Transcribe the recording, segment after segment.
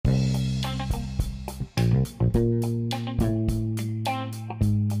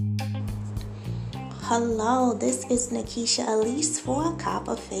Hello, this is Nikisha Elise for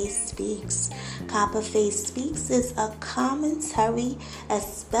Copperface Speaks. Copperface Speaks is a commentary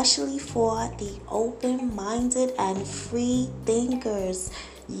especially for the open-minded and free thinkers.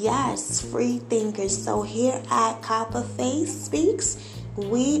 Yes, free thinkers. So here at Copperface Speaks,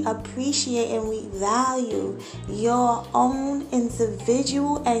 we appreciate and we value your own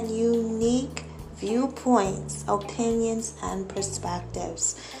individual and unique viewpoints, opinions, and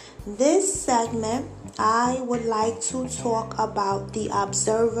perspectives. This segment, I would like to talk about the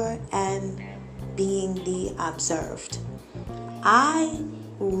observer and being the observed. I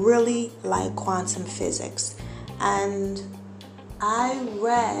really like quantum physics, and I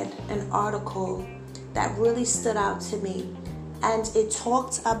read an article that really stood out to me, and it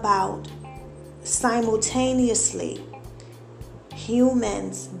talked about simultaneously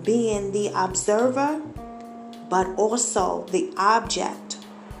humans being the observer, but also the object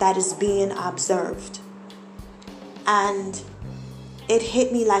that is being observed. And it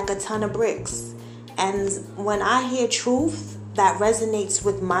hit me like a ton of bricks. And when I hear truth that resonates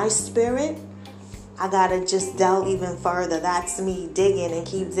with my spirit, I gotta just delve even further. That's me digging and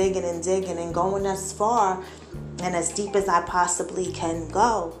keep digging and going as far and as deep as I possibly can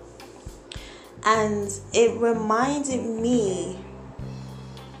go. And it reminded me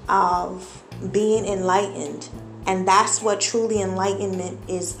of being enlightened. And that's what truly enlightenment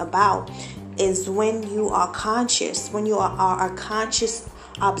is about, is when you are conscious, when you are a conscious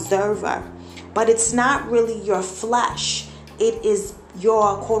observer. But it's not really your flesh. It is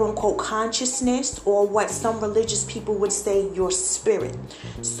your quote-unquote consciousness, or what some religious people would say, your spirit,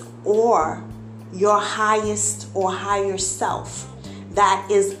 or your highest or higher self that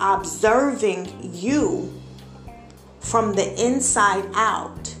is observing you from the inside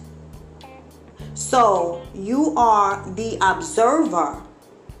out. So you are the observer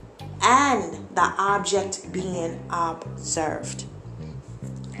and the object being observed.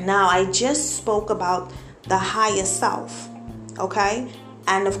 Now, I just spoke about the higher self, okay?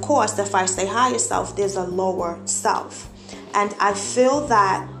 And of course, if I say higher self, there's a lower self. And I feel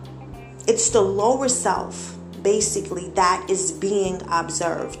that it's the lower self, basically, that is being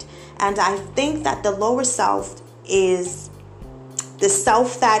observed. And I think that the lower self is the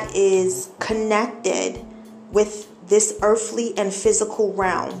self that is connected with this earthly and physical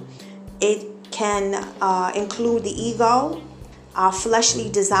realm. It can include the ego, our fleshly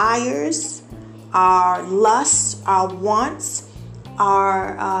desires, our lusts, our wants,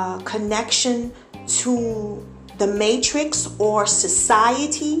 our connection to the matrix or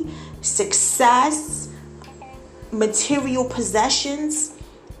society, success, material possessions.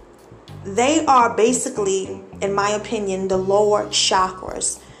 They are basically, in my opinion, the lower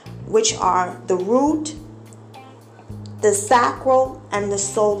chakras, which are the root, the sacral, and the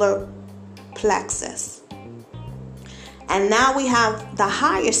solar plexus. And now we have the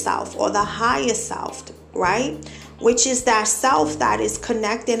higher self, or the highest self, right? Which is that self that is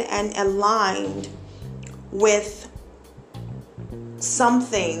connected and aligned with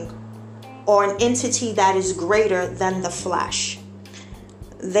something or an entity that is greater than the flesh.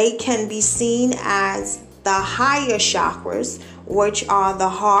 They can be seen as the higher chakras, which are the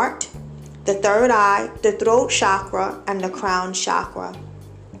heart, the third eye, the throat chakra, and the crown chakra.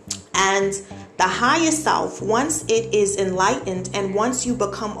 And the higher self, once it is enlightened and once you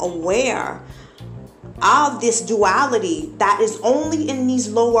become aware of this duality that is only in these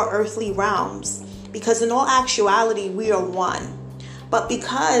lower earthly realms, because in all actuality, we are one. But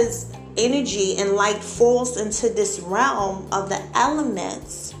because energy and light falls into this realm of the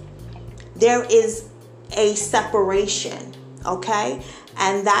elements, there is a separation, okay?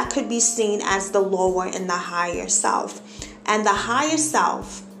 And that could be seen as the lower and the higher self. And the higher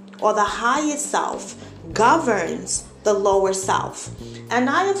self, or the highest self, governs the lower self. And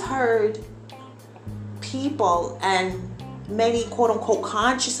I have heard people and many quote-unquote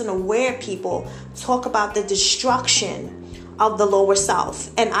conscious and aware people talk about the destruction of the lower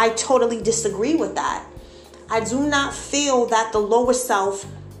self. And I totally disagree with that. I do not feel that the lower self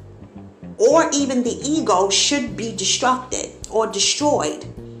or even the ego should be destructed or destroyed.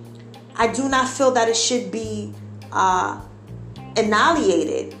 I do not feel that it should be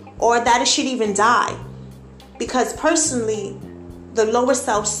annihilated or that it should even die. Because personally, the lower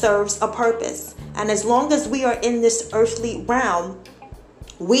self serves a purpose. And as long as we are in this earthly realm,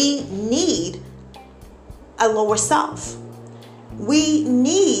 we need a lower self. We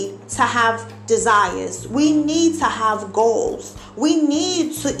need to have desires. We need to have goals. We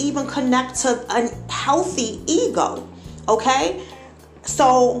need to even connect to a healthy ego. Okay?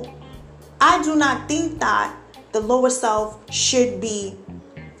 So I do not think that the lower self should be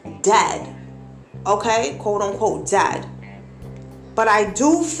dead, okay, quote unquote dead. But I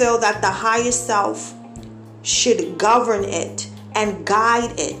do feel that the higher self should govern it and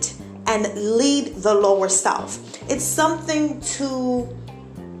guide it and lead the lower self. It's something to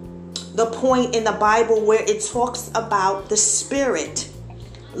the point in the Bible where it talks about the Spirit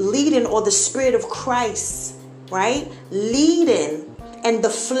leading, or the Spirit of Christ, right? Leading, and the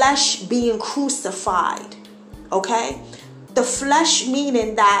flesh being crucified, okay? The flesh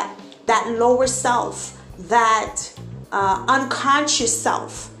meaning that lower self, that unconscious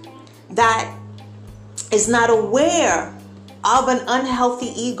self that is not aware of an unhealthy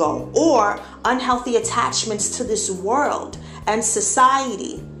ego or unhealthy attachments to this world and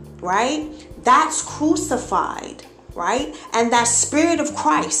society, right? That's crucified, right? And that Spirit of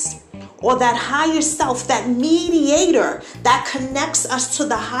Christ, or that higher self, that mediator that connects us to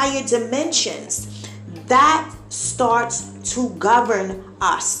the higher dimensions, that starts to govern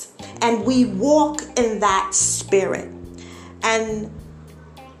us. And we walk in that spirit. And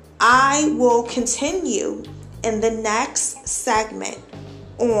I will continue in the next segment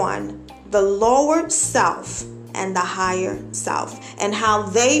on the lower self and the higher self, and how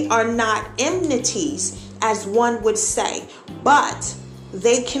they are not enmities, as one would say, but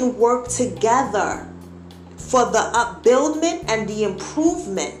they can work together for the upbuildment and the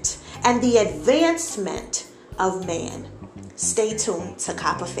improvement and the advancement of man. Stay tuned to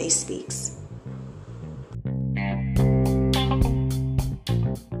Copperface Speaks.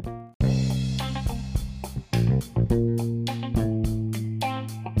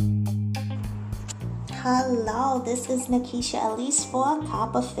 Hello, this is Nakisha Elise for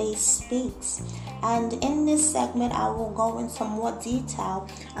Copperface Speaks. And in this segment, I will go into more detail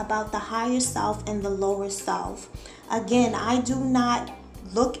about the higher self and the lower self. Again, I do not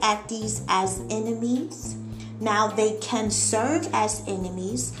look at these as enemies. Now, they can serve as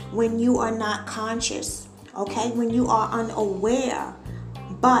enemies when you are not conscious, okay? When you are unaware.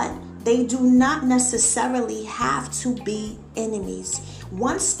 But they do not necessarily have to be enemies.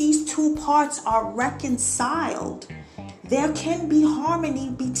 Once these two parts are reconciled, there can be harmony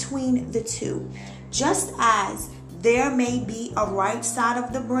between the two. Just as there may be a right side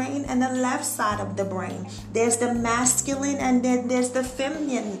of the brain and a left side of the brain. There's the masculine and then there's the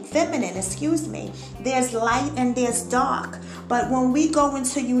feminine, There's light and there's dark. But when we go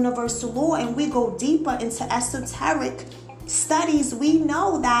into universal law and we go deeper into esoteric studies, we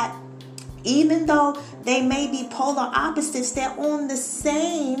know that even though they may be polar opposites, they're on the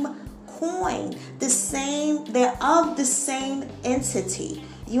same coin, they're of the same entity.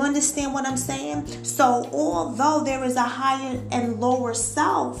 You understand what I'm saying? So although there is a higher and lower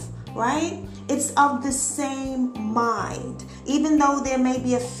self, right? It's of the same mind. Even though there may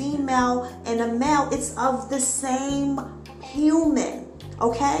be a female and a male, it's of the same human,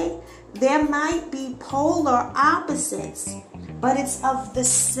 okay? There might be polar opposites, but it's of the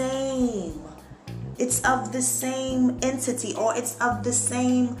same. It's of the same entity, or it's of the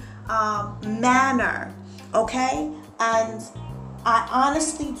same manner, okay? And I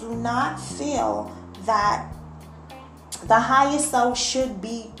honestly do not feel that the higher self should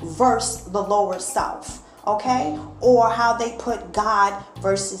be versus the lower self, okay? Or how they put God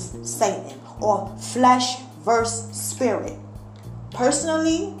versus Satan, or flesh versus spirit.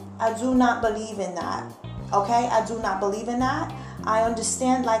 Personally, I do not believe in that, okay? I do not believe in that. I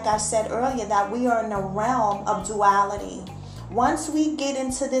understand, like I said earlier, that we are in a realm of duality. Once we get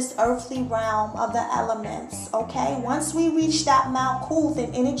into this earthly realm of the elements, okay, once we reach that Malkuth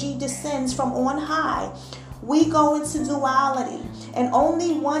and energy descends from on high, we go into duality. And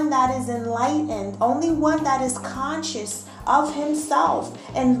only one that is enlightened, only one that is conscious of himself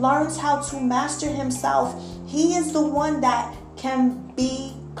and learns how to master himself, he is the one that can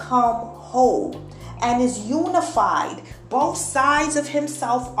become whole and is unified. Both sides of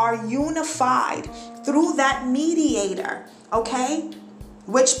himself are unified through that mediator, okay,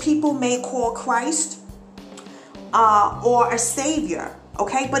 which people may call Christ or a savior,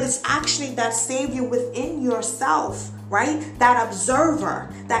 okay, but it's actually that savior within yourself, right? That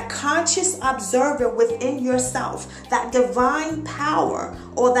observer, that conscious observer within yourself, that divine power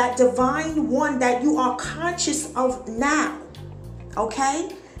or that divine one that you are conscious of now,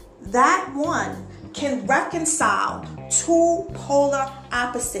 okay? That one can reconcile two polar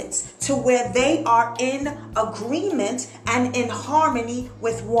opposites to where they are in agreement and in harmony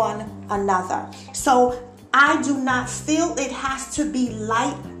with one another. So I do not feel it has to be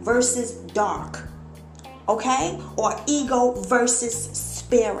light versus dark, okay? Or ego versus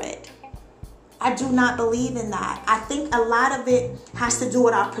spirit. I do not believe in that. I think a lot of it has to do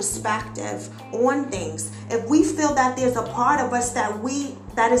with our perspective on things. If we feel that there's a part of us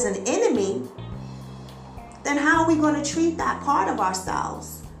that is an enemy, then how are we going to treat that part of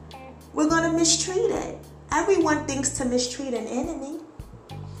ourselves? We're going to mistreat it. Everyone thinks to mistreat an enemy,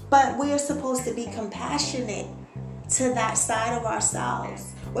 but we are supposed to be compassionate to that side of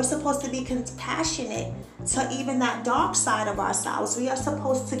ourselves. We're supposed to be compassionate to even that dark side of ourselves. We are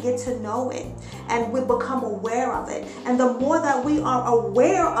supposed to get to know it, and we become aware of it. And the more that we are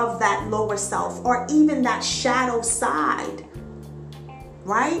aware of that lower self, or even that shadow side,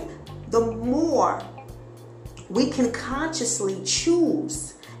 right? The more we can consciously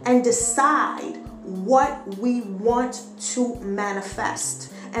choose and decide what we want to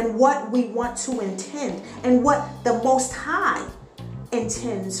manifest and what we want to intend and what the Most High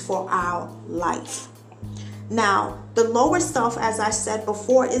intends for our life. Now, the lower self, as I said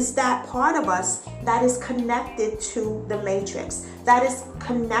before, is that part of us that is connected to the matrix, that is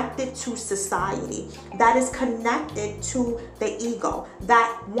connected to society, that is connected to the ego,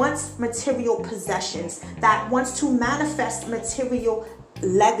 that wants material possessions, that wants to manifest material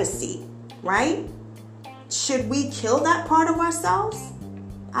legacy, right? Should we kill that part of ourselves?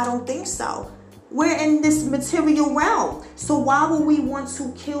 I don't think so. We're in this material realm. So why would we want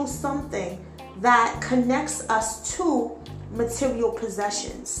to kill something that connects us to material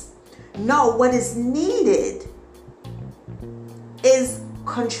possessions? No, what is needed is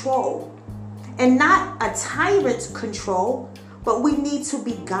control. And not a tyrant control, but we need to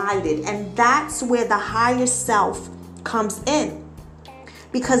be guided. And that's where the higher self comes in.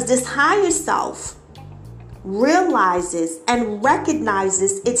 Because this higher self realizes and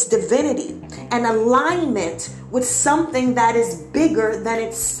recognizes its divinity and alignment with something that is bigger than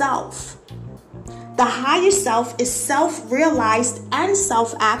itself. The higher self is self-realized and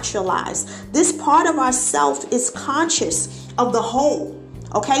self-actualized. This part of ourself is conscious of the whole.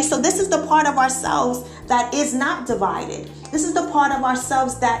 Okay, so this is the part of ourselves that is not divided. This is the part of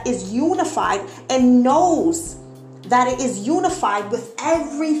ourselves that is unified and knows that it is unified with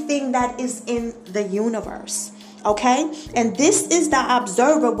everything that is in the universe. Okay, and this is the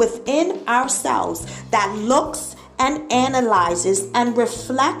observer within ourselves that looks and analyzes and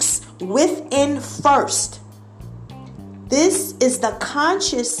reflects within first. This is the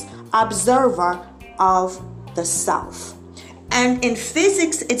conscious observer of the self. And in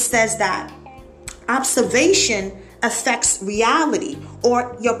physics, it says that observation affects reality,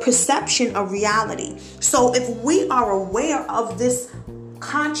 or your perception of reality. So if we are aware of this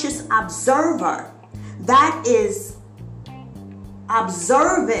conscious observer that is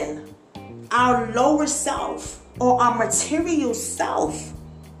observing our lower self or our material self,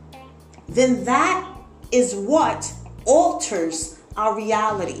 then that is what alters our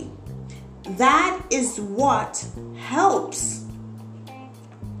reality. That is what helps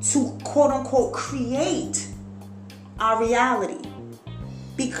to quote unquote create our reality.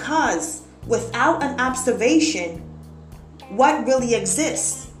 Because without an observation, what really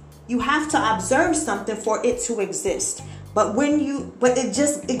exists? You have to observe something for it to exist. But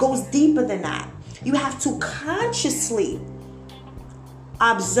it goes deeper than that. You have to consciously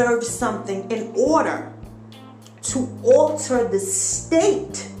observe something in order to alter the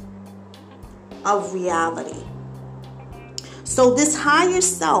state of reality. So this higher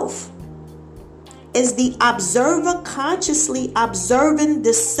self is the observer consciously observing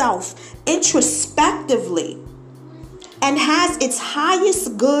the self introspectively and has its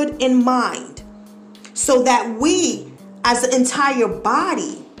highest good in mind, so that we as an entire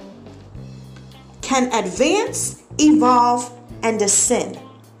body can advance, evolve, and ascend.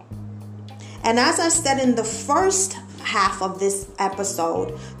 And as I said in the first half of this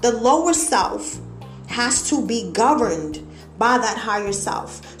episode, the lower self has to be governed by that higher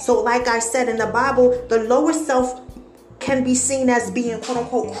self. So like I said in the Bible, the lower self can be seen as being quote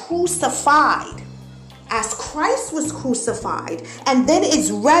unquote crucified, as Christ was crucified and then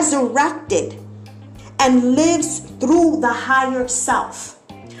is resurrected and lives through the higher self.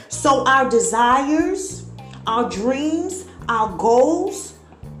 So our desires, our dreams, our goals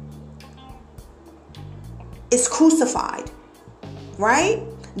is crucified, right?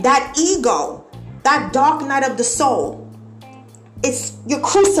 That ego, that dark night of the soul, you're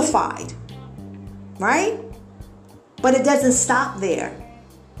crucified, right? But it doesn't stop there.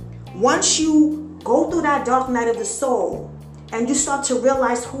 Once you go through that dark night of the soul and you start to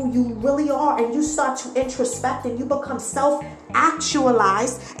realize who you really are, and you start to introspect, and you become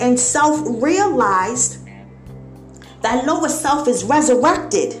self-actualized and self-realized, that lower self is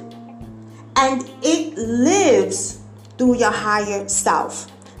resurrected and it lives through your higher self.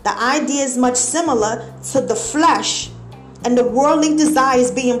 The idea is much similar to the flesh and the worldly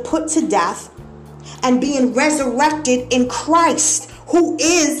desires being put to death and being resurrected in Christ, who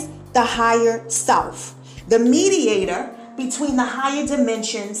is the higher self, the mediator between the higher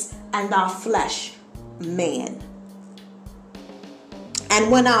dimensions and our flesh, man.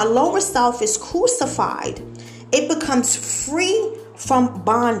 And when our lower self is crucified, it becomes free from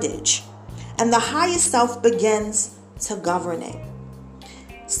bondage, and the higher self begins to govern it.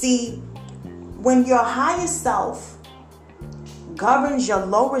 See, when your higher self governs your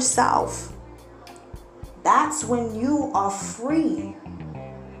lower self, that's when you are free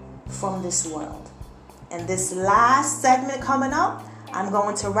from this world. And this last segment coming up, I'm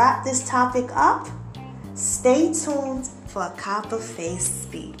going to wrap this topic up. Stay tuned for Copperface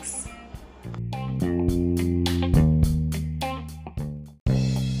Speaks.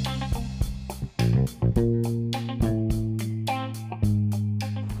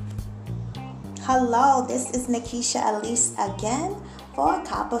 Hello, this is Nikisha Elise again for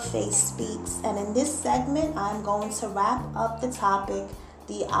Copperface Speaks. And in this segment, I'm going to wrap up the topic,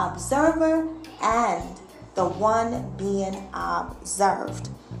 the observer and the one being observed,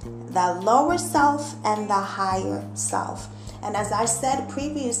 the lower self and the higher self. And as I said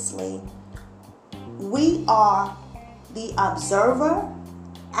previously, we are the observer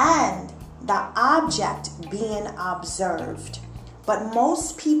and the object being observed. But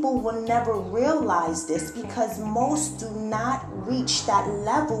most people will never realize this because most do not reach that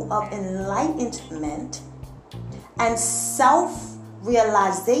level of enlightenment and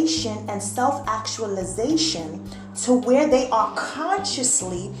self-realization and self-actualization to where they are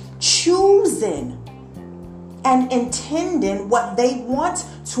consciously choosing and intending what they want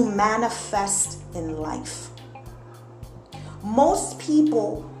to manifest in life. Most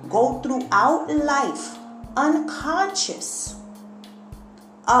people go throughout life unconscious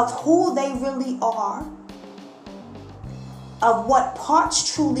of who they really are, of what parts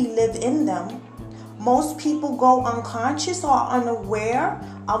truly live in them. Most people go unconscious or unaware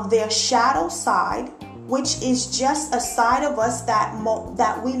of their shadow side, which is just a side of us that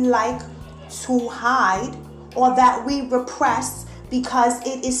we like to hide or that we repress because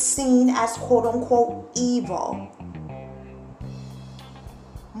it is seen as quote-unquote evil.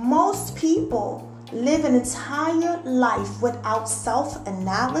 Most people live an entire life without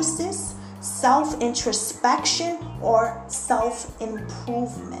self-analysis, self-introspection, or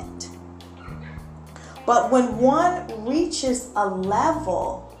self-improvement. But when one reaches a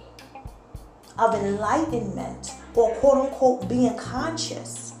level of enlightenment or quote-unquote being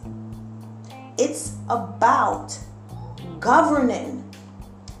conscious, it's about governing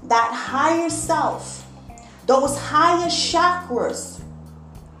that higher self, those higher chakras,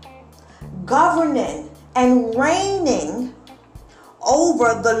 governing and reigning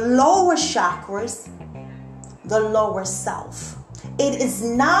over the lower chakras, the lower self. It is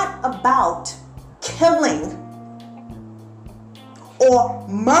not about killing or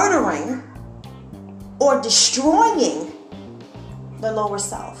murdering or destroying the lower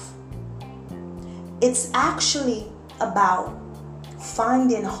self. It's actually about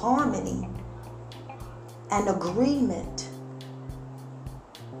finding harmony and agreement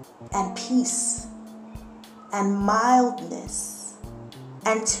and peace and mildness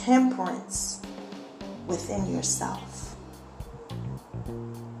and temperance within yourself.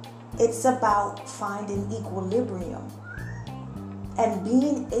 It's about finding equilibrium and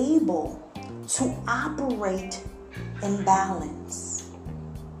being able to operate in balance.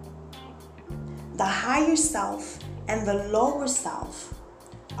 The higher self and the lower self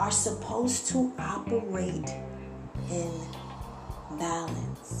are supposed to operate in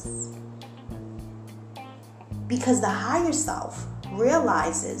balance. Because the higher self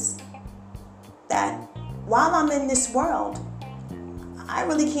realizes that while I'm in this world, I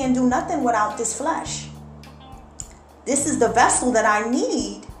really can't do nothing without this flesh. This is the vessel that I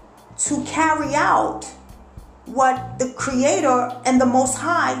need to carry out what the Creator and the Most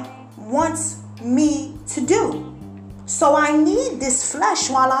High wants me to do. So I need this flesh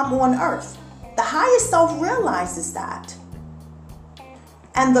while I'm on earth. The higher self realizes that.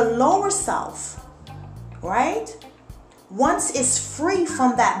 And the lower self, right, once it's free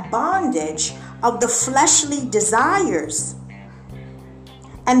from that bondage of the fleshly desires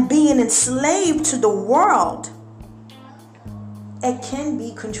and being enslaved to the world, it can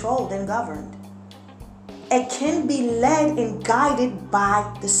be controlled and governed. It can be led and guided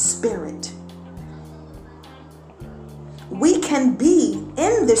by the Spirit. We can be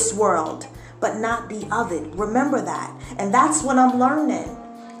in this world, but not be of it. Remember that. And that's what I'm learning.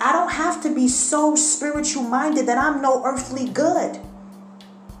 I don't have to be so spiritual minded that I'm no earthly good.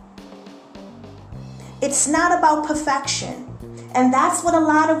 It's not about perfection. And that's what a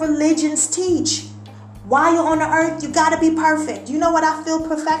lot of religions teach. While you're on the earth, you got to be perfect. You know what I feel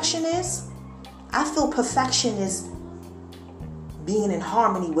perfection is? I feel perfection is being in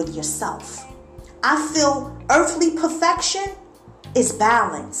harmony with yourself. I feel earthly perfection is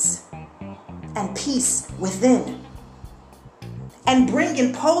balance and peace within. And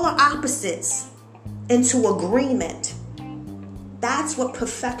bringing polar opposites into agreement. That's what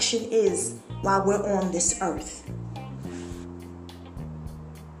perfection is while we're on this earth.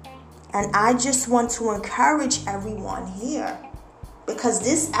 And I just want to encourage everyone here, because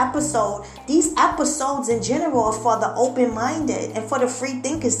these episodes in general are for the open-minded and for the free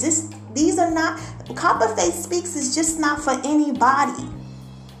thinkers. These are not, Copper Faith Speaks is just not for anybody.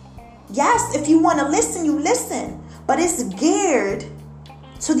 Yes, if you want to listen, you listen. But it's geared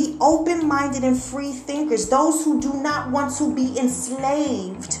to the open-minded and free thinkers, those who do not want to be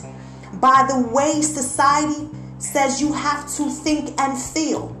enslaved by the way society says you have to think and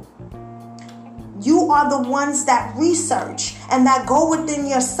feel. You are the ones that research and that go within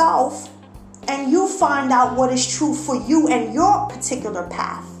yourself, and you find out what is true for you and your particular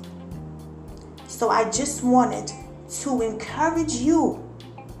path. So I just wanted to encourage you.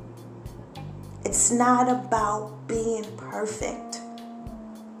 It's not about being perfect.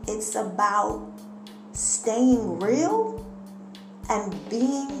 It's about staying real and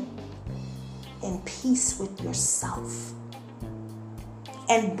being in peace with yourself.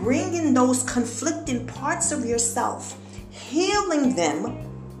 And bringing those conflicting parts of yourself, healing them.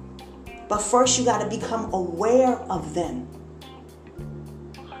 But first you got to become aware of them.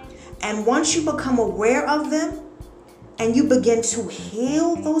 And once you become aware of them and you begin to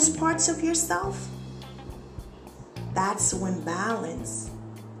heal those parts of yourself, that's when balance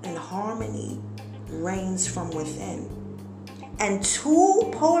and harmony reigns from within. And two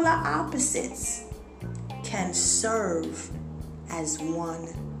polar opposites can serve as one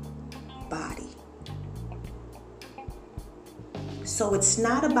body. So it's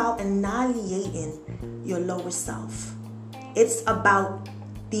not about annihilating your lower self. It's about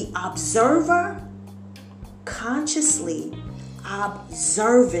the observer consciously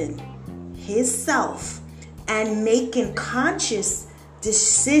observing his self and making conscious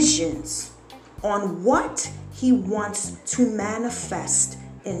decisions on what he wants to manifest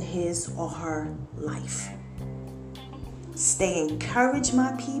in his or her life. Stay encouraged,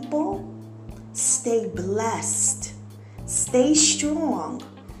 my people. Stay blessed. Stay strong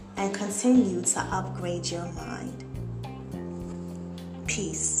and continue to upgrade your mind.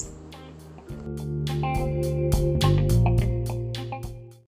 Peace.